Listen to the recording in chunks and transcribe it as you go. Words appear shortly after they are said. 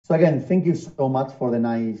So again, thank you so much for the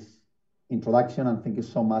nice introduction, and thank you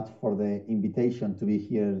so much for the invitation to be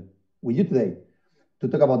here with you today to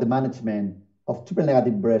talk about the management of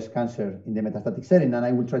triple-negative breast cancer in the metastatic setting. And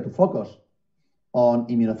I will try to focus on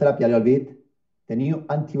immunotherapy a little bit, the new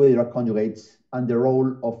antibody-drug conjugates, and the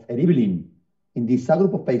role of eribulin in this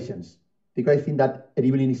subgroup of patients, because I think that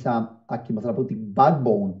eribulin is a chemotherapeutic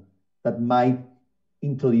backbone that might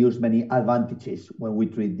introduce many advantages when we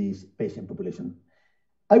treat this patient population.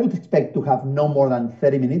 I would expect to have no more than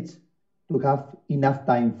 30 minutes to have enough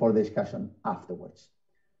time for discussion afterwards.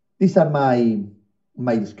 These are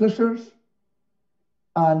my disclosures.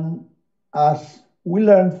 And as we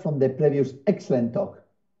learned from the previous excellent talk,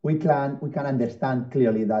 we can understand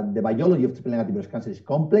clearly that the biology of triple-negative breast cancer is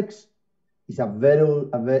complex. It's a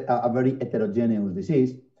very heterogeneous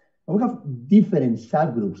disease. And we have different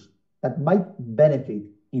subgroups that might benefit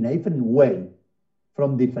in a different way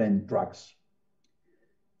from different drugs.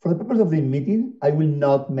 For the purpose of the meeting, I will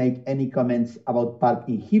not make any comments about PARP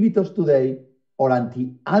inhibitors today or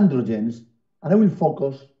anti-androgens, and I will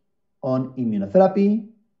focus on immunotherapy.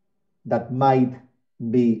 That might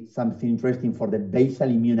be something interesting for the basal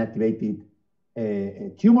immune-activated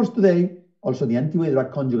tumors today. Also, the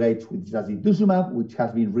antibody-drug conjugates with trastuzumab, which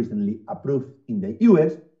has been recently approved in the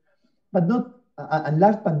US. And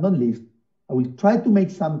last but not least, I will try to make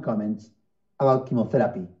some comments about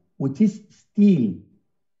chemotherapy, which is still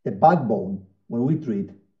the backbone when we treat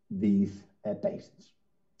these patients.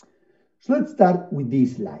 So let's start with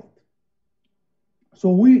this slide. So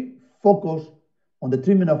we focus on the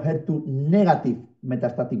treatment of HER2-negative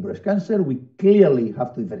metastatic breast cancer. We clearly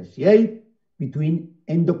have to differentiate between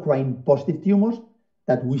endocrine-positive tumors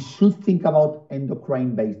that we should think about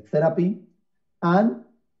endocrine-based therapy and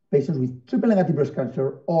patients with triple-negative breast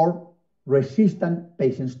cancer or resistant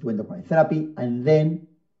patients to endocrine therapy, and then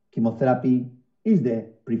chemotherapy is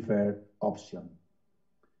the preferred option.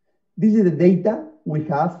 This is the data we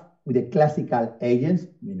have with the classical agents,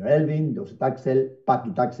 minorelbine, docetaxel,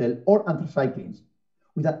 paclitaxel, or anthracyclines,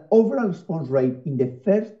 with an overall response rate in the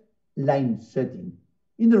first line setting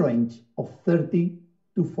in the range of 30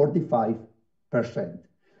 to 45%.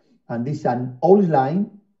 And this is an old slide,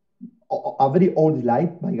 a very old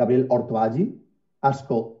slide by Gabriel Ortoagi,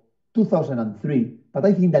 ASCO 2003, but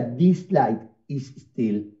I think that this slide is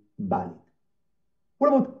still valid. What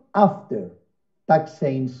about after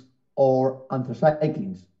taxanes or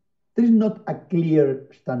anthracyclines? There is not a clear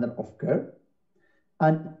standard of care,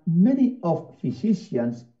 and many of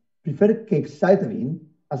physicians prefer capecitabine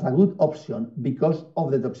as a good option because of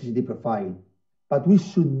the toxicity profile. But we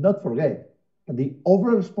should not forget that the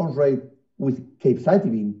overall response rate with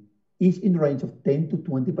capecitabine is in the range of 10 to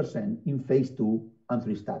 20% in phase 2 and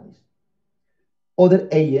 3 studies. Other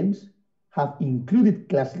agents have included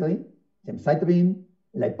classically gemcitabine,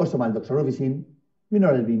 liposomal doxorubicin,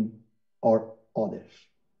 minorelbine, or others.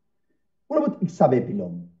 What about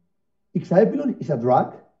ixabepilone? Ixabepilone is a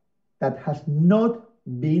drug that has not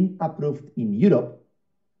been approved in Europe,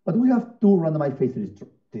 but we have two randomized phase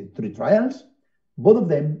 3 trials, both of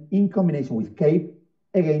them in combination with CAPE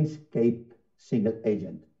against CAPE single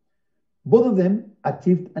agent. Both of them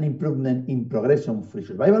achieved an improvement in progression-free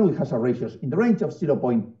survival with hazard ratios in the range of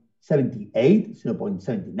 0.78,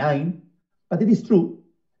 0.79, but it is true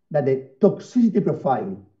that the toxicity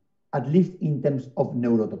profile, at least in terms of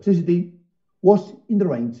neurotoxicity, was in the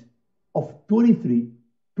range of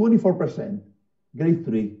 24%, grade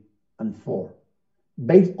 3 and 4.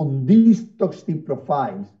 Based on these toxicity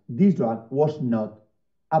profiles, this drug was not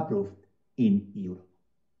approved in Europe.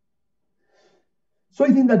 So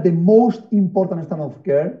I think that the most important standard of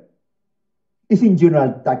care is in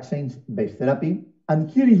general taxanes-based therapy, and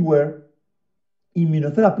here is where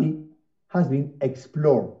immunotherapy has been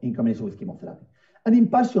explored in combination with chemotherapy. And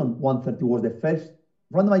Impassion 130 was the first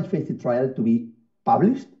randomized phase 3 trial to be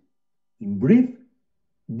published. In brief,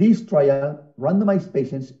 this trial randomized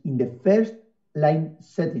patients in the first line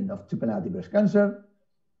setting of triple-negative breast cancer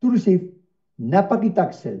to receive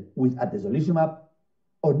nab-paclitaxel with atezolizumab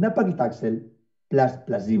or nab-paclitaxel plus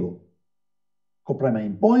placebo. Co-primary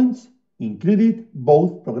endpoints included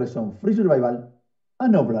both progression-free survival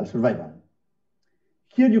and overall survival.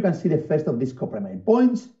 Here you can see the first of these co-primary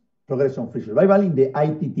endpoints, progression-free survival in the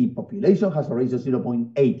ITT population has a ratio of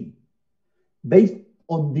 0.80. Based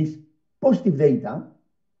on this positive data,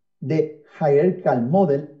 the hierarchical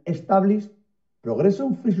model established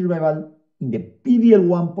progression-free survival in the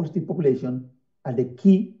PD-L1 positive population as the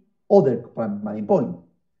key other primary endpoint,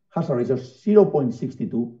 has a ratio of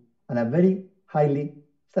 0.62 and a very highly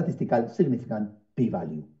statistical significant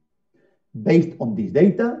p-value. Based on this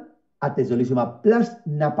data, atezolizumab plus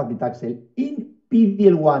nab-paclitaxel in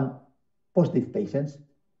PD-L1 positive patients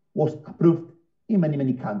was approved in many,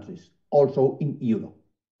 many countries, also in Europe.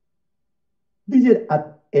 This year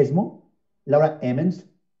at ESMO,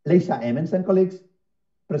 Lisa Emmons and colleagues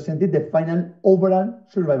presented the final overall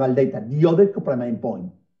survival data, the other co-primary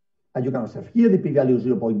endpoint. As you can observe here, the p-value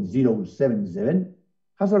 0.077,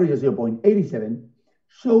 hazard ratio 0.87.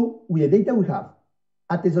 So with the data we have,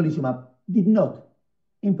 atezolizumab did not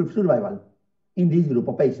improve survival in this group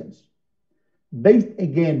of patients. Based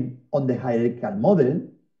again on the hierarchical model,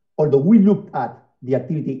 although we looked at the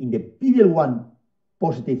activity in the PD-L1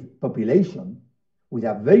 positive population with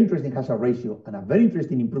a very interesting hazard ratio and a very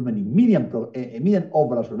interesting improvement in median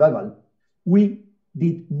overall survival, we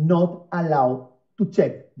did not allow to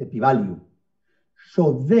check the p-value.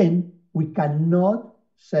 So then we cannot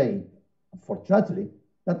say, unfortunately,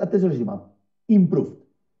 that atezolizumab improved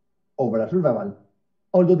overall survival,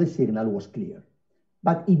 although the signal was clear.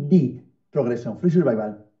 But it did progression-free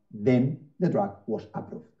survival, then the drug was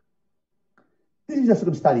approved. This is a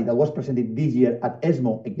second study that was presented this year at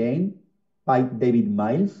ESMO again by David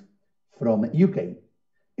Miles from UK.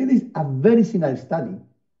 It is a very similar study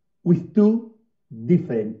with two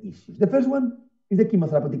different issues. The first one is the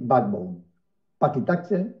chemotherapeutic backbone,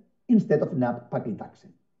 paclitaxel instead of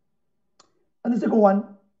nab-paclitaxel. And the second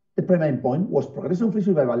one, the primary endpoint was progression-free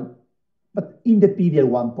survival, but in the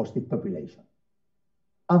PD-L1 positive population.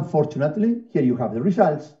 Unfortunately, here you have the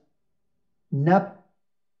results.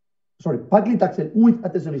 Paclitaxel with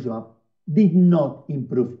atezolizumab did not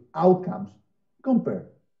improve outcomes compared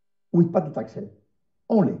with paclitaxel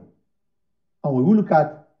only. And when we look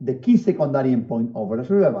at the key secondary endpoint overall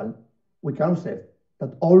survival, we can observe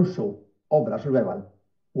that also overall survival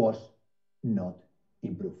was not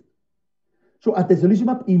improved. So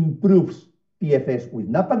atezolizumab improves PFS with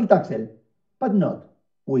nab-paclitaxel, but not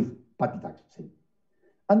with paclitaxel.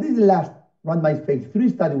 And this is the last randomized phase 3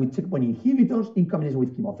 study with checkpoint inhibitors in combination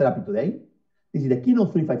with chemotherapy today. This is the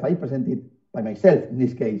Keynote 355 presented by myself, in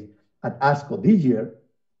this case, at ASCO this year.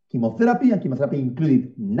 Chemotherapy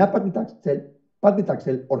included nab-paclitaxel,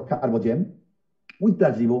 paclitaxel, or carbogem with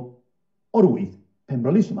placebo or with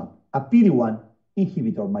pembrolizumab, a PD-1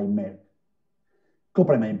 inhibitor by Merck.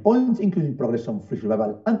 Co-primary endpoints including progression-free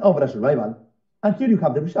survival and overall survival. And here you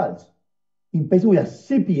have the results. In patients with a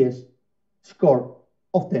CPS score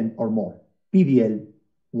of 10 or more,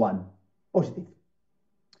 PD-L1 positive.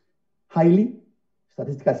 Highly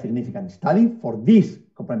statistically significant study for this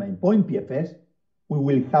co-primary endpoint, PFS. We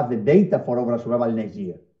will have the data for overall survival next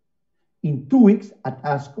year. In 2 weeks at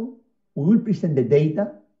ASCO, we will present the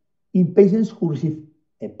data in patients who receive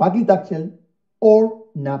a paclitaxel or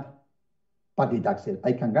nab-paclitaxel.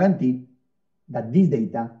 I can guarantee that this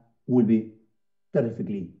data will be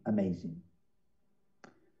terrifically amazing.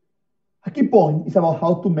 A key point is about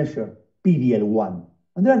how to measure PD-L1.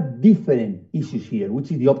 And there are different issues here,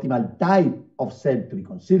 which is the optimal type of cell to be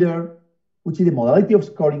considered, which is the modality of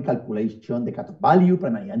scoring calculation, the cutoff value,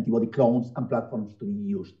 primary antibody clones, and platforms to be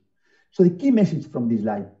used. So the key message from this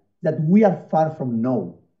slide is that we are far from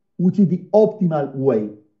knowing which is the optimal way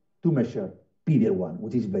to measure PD-L1,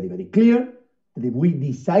 which is very, very clear that if we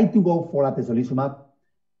decide to go for atezolizumab,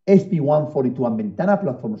 SP142 and Ventana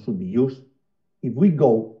platforms should be used. If we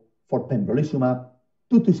go for pembrolizumab,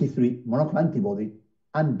 2263 monoclonal antibody,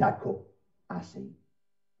 and DACO assay.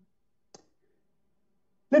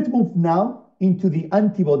 Let's move now into the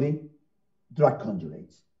antibody drug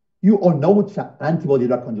conjugates. You all know what an antibody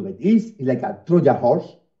drug conjugate is. It's like a Trojan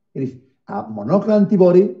horse. It is a monoclonal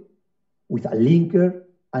antibody with a linker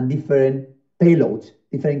and different payloads,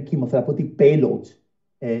 different chemotherapeutic payloads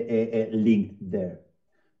linked there.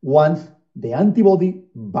 Once the antibody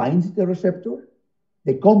binds the receptor,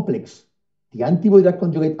 the complex, the antibody drug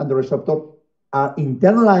conjugate and the receptor are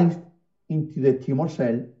internalized into the tumor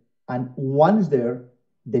cell, and once there,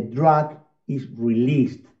 the drug is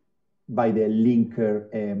released by the linker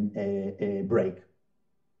break.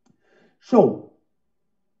 So,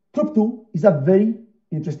 TROP2 is a very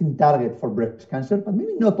interesting target for breast cancer, but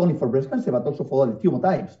maybe not only for breast cancer, but also for other tumor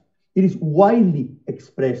types. It is widely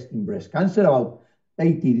expressed in breast cancer, about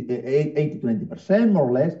 80 to 90%, more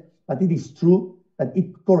or less, but it is true that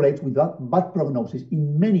it correlates with bad prognosis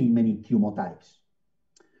in many, many tumor types.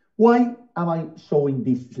 Why am I showing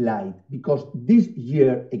this slide? Because this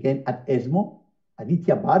year, again at ESMO,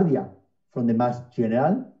 Aditya Bardia from the Mass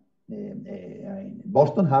General in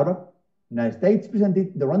Boston, Harvard, United States,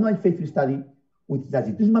 presented the randomized phase 3 study with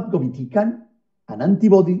sacituzumab govitecan, an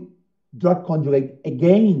antibody drug conjugate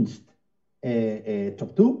against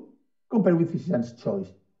TROP2, compared with physician's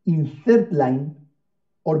choice in third line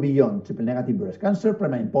or beyond triple negative breast cancer,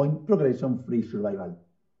 primary endpoint progression-free survival.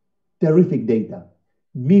 terrific data.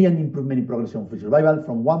 Median improvement in progression-free survival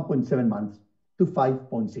from 1.7 months to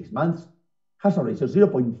 5.6 months, hazard ratio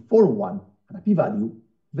 0.41, and a p-value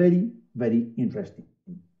very, very interesting.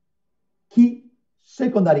 Key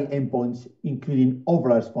secondary endpoints, including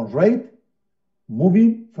overall response rate,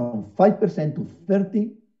 moving from 5% to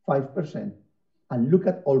 35%. And look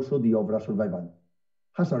at also the overall survival.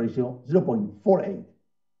 Hazard ratio 0.48.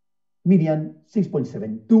 Median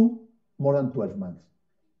 6.72, more than 12 months.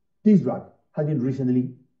 This drug has been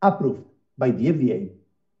recently approved by the FDA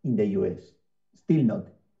in the US, still not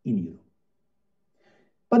in Europe.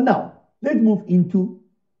 But now, let's move into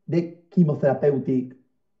the chemotherapeutic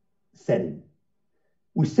setting.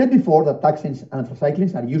 We said before that taxanes and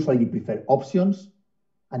anthracyclines are usually the preferred options,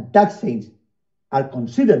 and taxanes are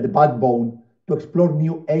considered the backbone to explore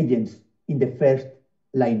new agents in the first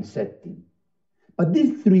line setting. But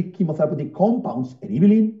these three chemotherapeutic compounds,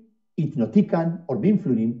 eribulin, irinotecan, or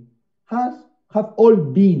vinflurin, have all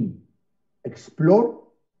been explored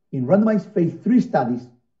in randomized phase 3 studies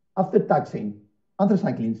after taxane,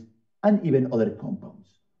 anthracyclines, and even other compounds.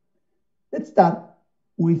 Let's start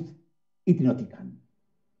with irinotecan.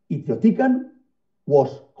 Irinotecan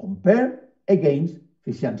was compared against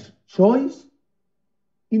physician's choice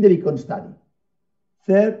in the Beacon study.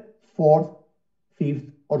 Third, fourth,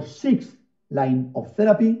 fifth, or sixth line of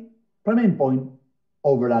therapy, primary endpoint,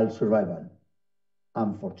 overall survival.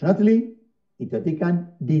 Unfortunately, irinotecan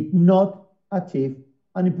did not achieve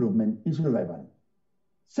an improvement in survival.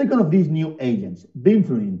 Second of these new agents,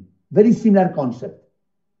 vinflurin, very similar concept.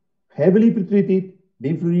 Heavily pretreated,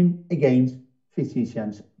 vinflurin against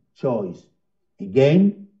physician's choice.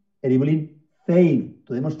 Again, eribulin failed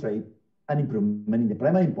to demonstrate an improvement in the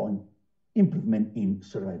primary endpoint, improvement in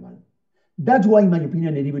survival. That's why, in my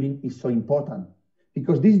opinion, eribulin is so important,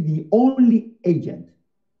 because this is the only agent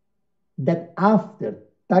that after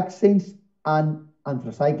taxanes and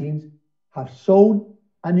anthracyclines have shown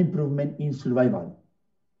an improvement in survival.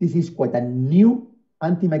 This is quite a new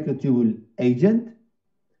antimicrotubule agent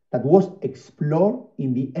that was explored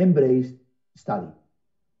in the EMBRACE study.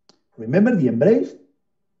 Remember the EMBRACE?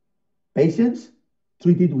 Patients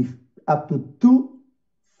treated with up to 2,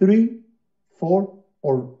 3, 4,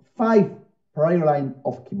 or 5 prior line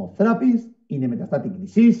of chemotherapies in a metastatic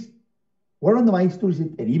disease were randomized to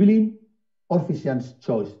receive eribulin or physician's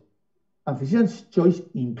choice. And physician's choice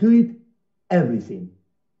included everything.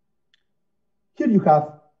 Here you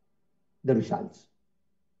have the results.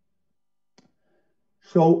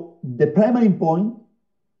 So the primary endpoint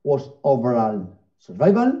was overall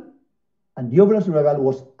survival, and the overall survival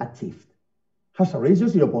was achieved. Hazard ratio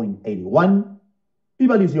 0.81,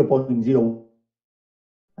 p-value 0.0,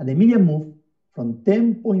 and the median moved from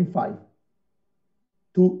 10.5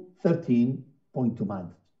 to 13.2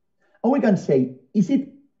 months. And we can say, is it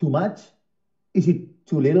too much? Is it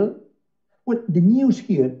too little? Well, the news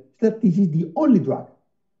here is that this is the only drug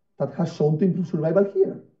that has shown to improve survival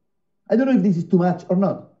here. I don't know if this is too much or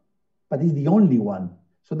not, but it's the only one.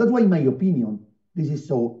 So that's why, in my opinion, this is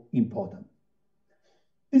so important.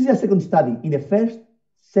 This is a second study in the first,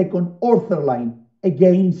 second, or third line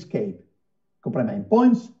against CAPE, co-primary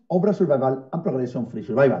endpoints, overall survival, and progression-free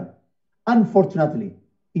survival. Unfortunately,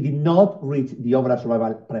 it did not reach the overall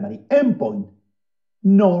survival primary endpoint,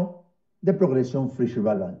 nor the progression-free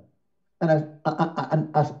survival.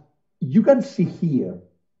 And as you can see here,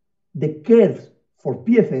 the curves for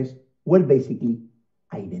PFS were basically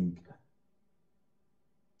identical.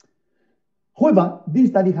 However, this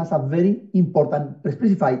study has a very important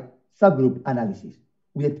pre-specified subgroup analysis,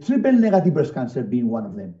 with triple-negative breast cancer being one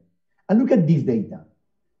of them. And look at this data.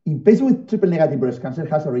 In patients with triple-negative breast cancer,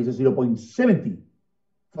 hazard ratio 0.70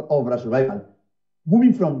 for overall survival,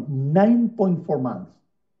 moving from 9.4 months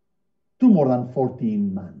to more than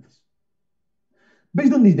 14 months.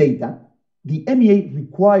 Based on this data, the MEA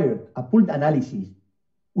required a pooled analysis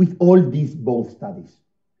with all these both studies.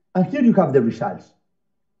 And here you have the results.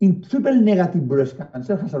 In triple-negative breast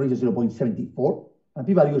cancer, hazard ratio 0.74, and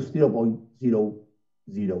p-value is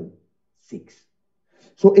 0.006.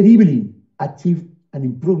 So eribulin achieved an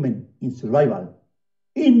improvement in survival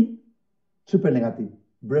in triple-negative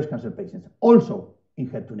breast cancer patients, also in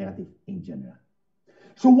HER2-negative in general.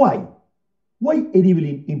 So why? Why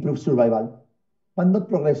eribulin improves survival, but not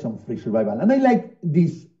progression-free survival? And I like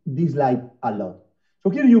this slide a lot. So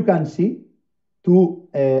here you can see two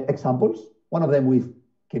examples, one of them with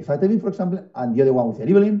capecitabine, for example, and the other one with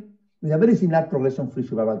eribulin, with a very similar progression-free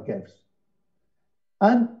survival curves.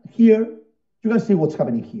 And here you can see what's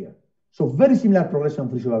happening here. So very similar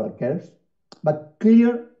progression-free survival curves, but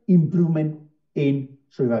clear improvement in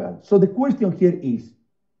survival. So the question here is,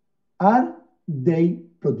 are they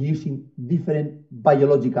producing different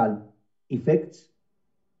biological effects?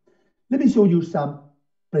 Let me show you some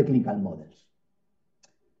preclinical models.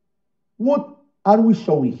 What are we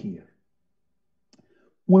showing here?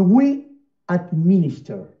 When we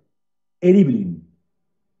administer eribulin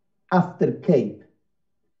after CAPE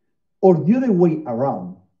or the other way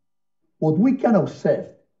around, what we can observe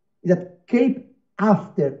is that CAPE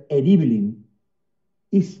after eribulin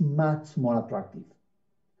is much more attractive.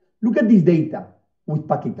 Look at this data with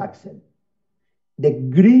paclitaxel. The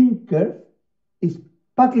green curve is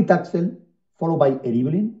paclitaxel followed by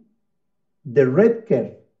eribulin. The red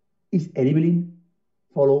curve is eribulin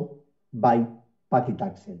followed by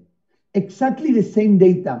paclitaxel. Exactly the same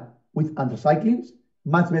data with anthracyclines,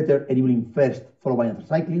 much better eribulin first followed by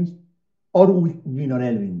anthracyclines, or with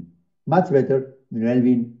vinorelbine, much better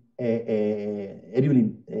vinorelbine,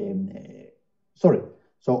 eribulin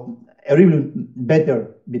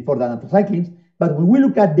better before than anthracyclines, but when we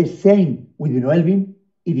look at the same with vinorelbine,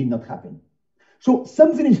 it did not happen. So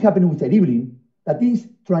something is happening with eribulin that is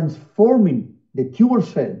transforming the tumor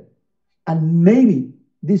cell, and maybe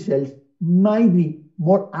these cells might be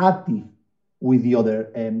more active with the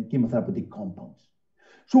other chemotherapeutic compounds.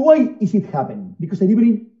 So why is it happening? Because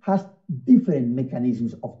eribulin has different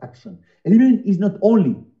mechanisms of action. Eribulin is not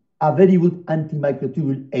only a very good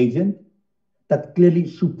antimicrotubule agent that clearly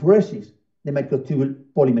suppresses the microtubule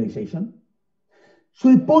polymerization.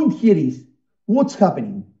 So the point here is what's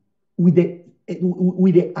happening with the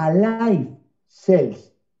alive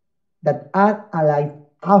cells that are alive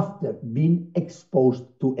after being exposed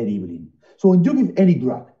to eribulin. So when you give any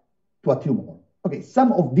drug to a tumor, okay,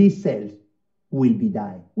 some of these cells will be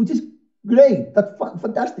dying, which is great, that's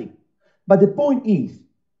fantastic. But the point is,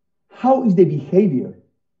 how is the behavior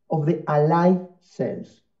of the alive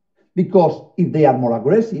cells? Because if they are more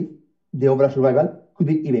aggressive, the overall survival could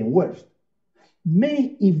be even worse.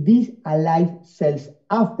 Maybe if these alive cells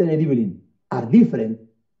after eribulin are different,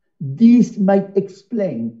 this might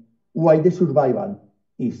explain why the survival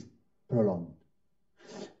is prolonged.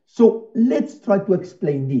 So let's try to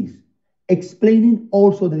explain this, explaining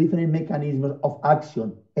also the different mechanisms of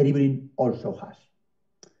action eribulin also has.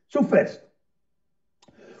 So first,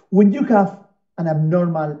 when you have an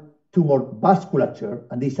abnormal tumor vasculature,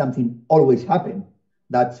 and this is something always happens,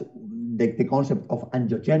 that's the concept of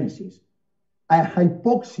angiogenesis, a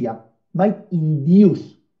hypoxia might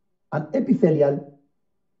induce an epithelial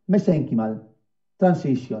mesenchymal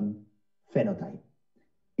transition phenotype.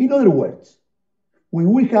 In other words,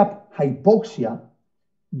 when we have hypoxia,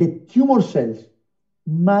 the tumor cells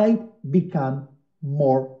might become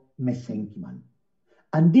more mesenchymal.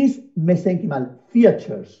 And these mesenchymal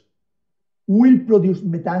features will produce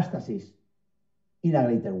metastasis in a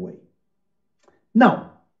greater way.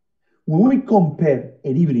 Now, when we compare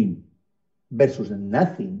eribulin versus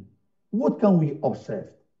nothing, what can we observe?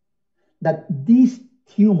 That these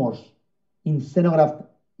tumors in xenograft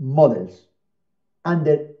models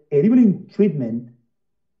under eribulin treatment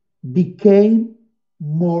became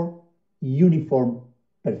more uniform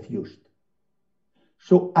perfused.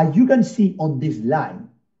 So as you can see on this line,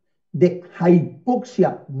 the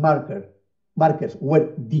hypoxia markers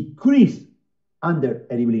were decreased under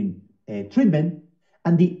eribulin treatment,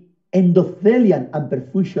 and the endothelial and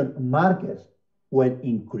perfusion markers were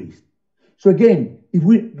increased. So again, if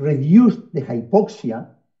we reduce the hypoxia,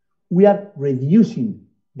 we are reducing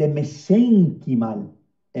the mesenchymal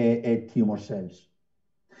tumor cells.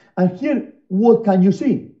 And here, what can you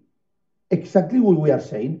see? Exactly what we are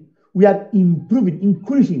saying. We are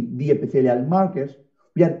increasing the epithelial markers.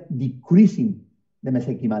 We are decreasing the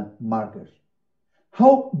mesenchymal markers.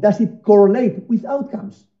 How does it correlate with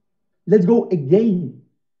outcomes? Let's go again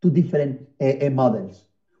to different models.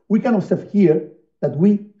 We can observe here that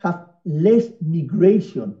we have less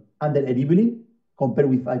migration under eribulin compared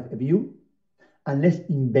with 5-FU, and less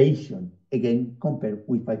invasion again compared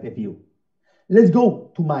with 5-FU. Let's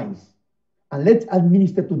go to mice, and let's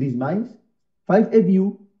administer to these mice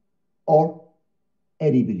 5-FU or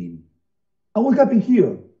eribulin. And what happened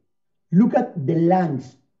here? Look at the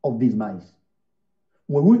lungs of these mice.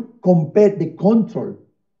 When we compare the control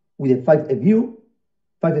with the 5-FU,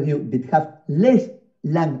 5-FU did have less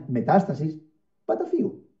lung metastasis, but a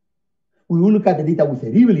few. When we look at the data with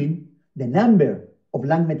eribulin, the number of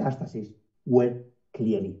lung metastases were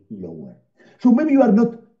clearly lower. So maybe you are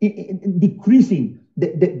not decreasing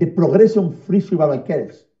the progression-free survival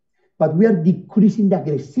curves, but we are decreasing the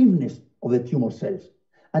aggressiveness of the tumor cells,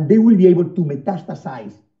 and they will be able to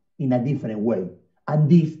metastasize in a different way, and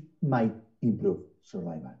this might improve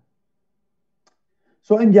survival.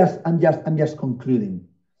 So I'm just concluding.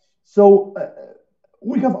 So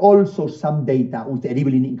We have also some data with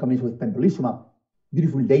eribulin in combination with pembrolizumab,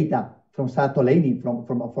 beautiful data from Saad Tolaini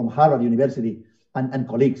from Harvard University and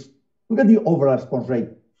colleagues. Look at the overall response rate,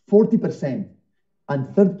 40% and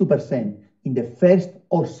 32% in the first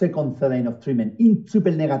or second third line of treatment in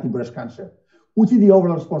triple-negative breast cancer, which is the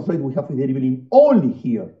overall response rate we have with eribulin only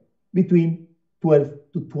here, between 12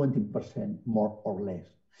 to 20% more or less.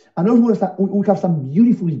 And also we have some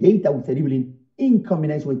beautiful data with eribulin in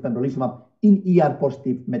combination with pembrolizumab in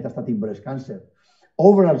ER-positive metastatic breast cancer.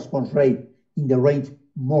 Overall response rate in the range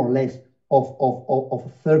more or less of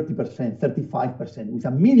 30%, 35%, with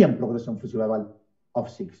a median progression-free survival of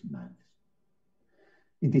 6 months.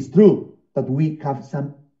 It is true that we have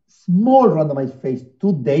some small randomized phase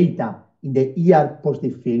 2 data in the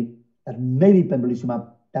ER-positive field that maybe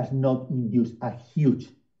pembrolizumab does not induce a huge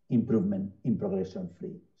improvement in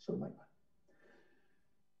progression-free survival.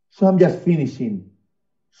 So I'm just finishing.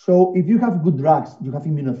 So if you have good drugs, you have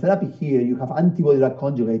immunotherapy here, you have antibody-drug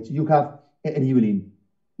conjugates, you have eribulin,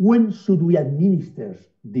 when should we administer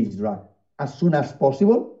this drug? As soon as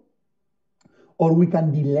possible? Or we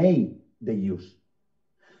can delay the use?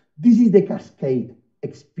 This is the cascade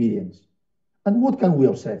experience. And what can we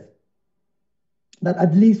observe? That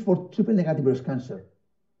at least for triple-negative breast cancer,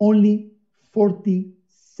 only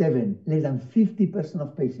 47, less than 50%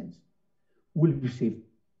 of patients will receive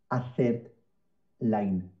a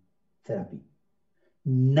third-line therapy.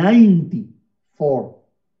 94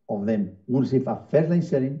 of them will receive a first-line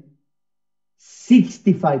setting,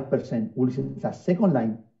 65% will receive a second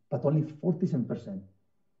line, but only 47%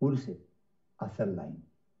 will receive a third line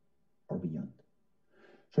or beyond.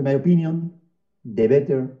 So in my opinion, the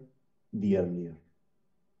better, the earlier.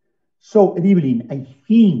 So eribulin, I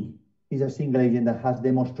think, is a single agent that has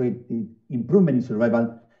demonstrated improvement in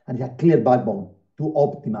survival and is a clear backbone to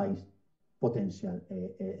optimize potential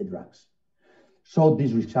drugs. So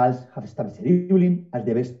these results have established eribulin as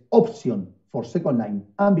the best option for second line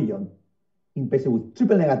and beyond in patients with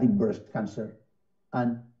triple-negative breast cancer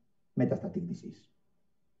and metastatic disease.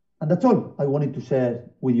 And that's all I wanted to share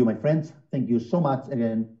with you, my friends. Thank you so much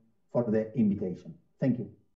again for the invitation. Thank you.